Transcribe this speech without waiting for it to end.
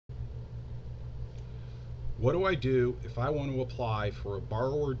What do I do if I want to apply for a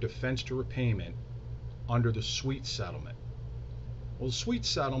borrower defense to repayment under the sweet settlement? Well, the sweet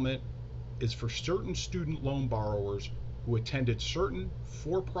settlement is for certain student loan borrowers who attended certain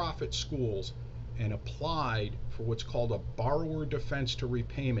for-profit schools and applied for what's called a borrower defense to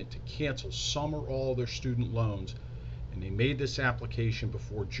repayment to cancel some or all of their student loans, and they made this application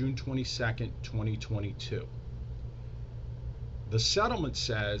before June 22nd, 2022. The settlement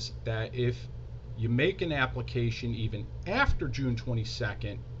says that if you make an application even after June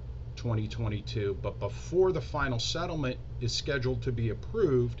 22nd, 2022, but before the final settlement is scheduled to be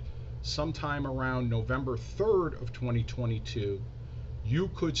approved sometime around November 3rd of 2022, you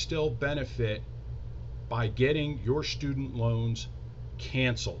could still benefit by getting your student loans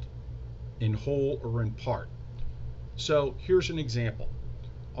canceled in whole or in part. So here's an example.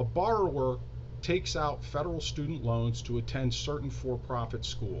 A borrower takes out federal student loans to attend certain for-profit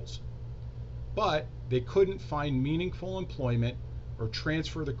schools, but they couldn't find meaningful employment or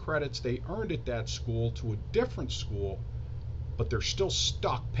transfer the credits they earned at that school to a different school, but they're still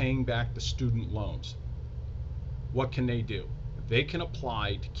stuck paying back the student loans. What can they do? They can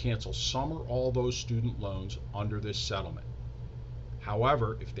apply to cancel some or all those student loans under this settlement.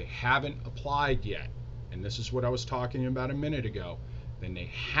 However, if they haven't applied yet, and this is what I was talking about a minute ago, then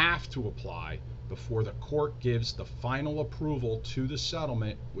they have to apply before the court gives the final approval to the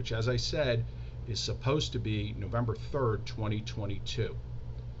settlement, which, as I said, is supposed to be November 3rd, 2022.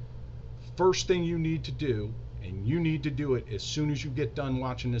 First thing you need to do, and you need to do it as soon as you get done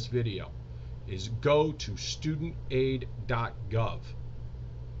watching this video, is go to studentaid.gov.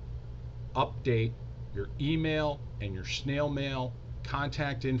 Update your email and your snail mail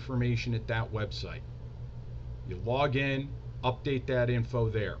contact information at that website. You log in, update that info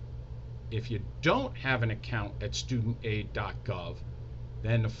there. If you don't have an account at studentaid.gov,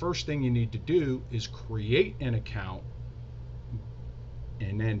 then the first thing you need to do is create an account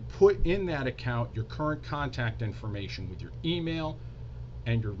and then put in that account your current contact information with your email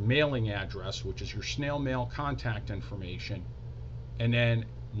and your mailing address, which is your snail mail contact information. And then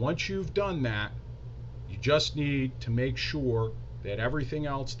once you've done that, you just need to make sure that everything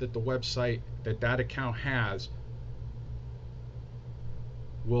else that the website, that account has,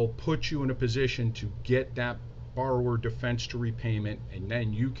 will put you in a position to get that borrower defense to repayment, and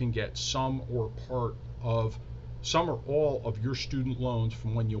then you can get some or all of your student loans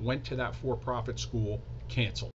from when you went to that for-profit school canceled.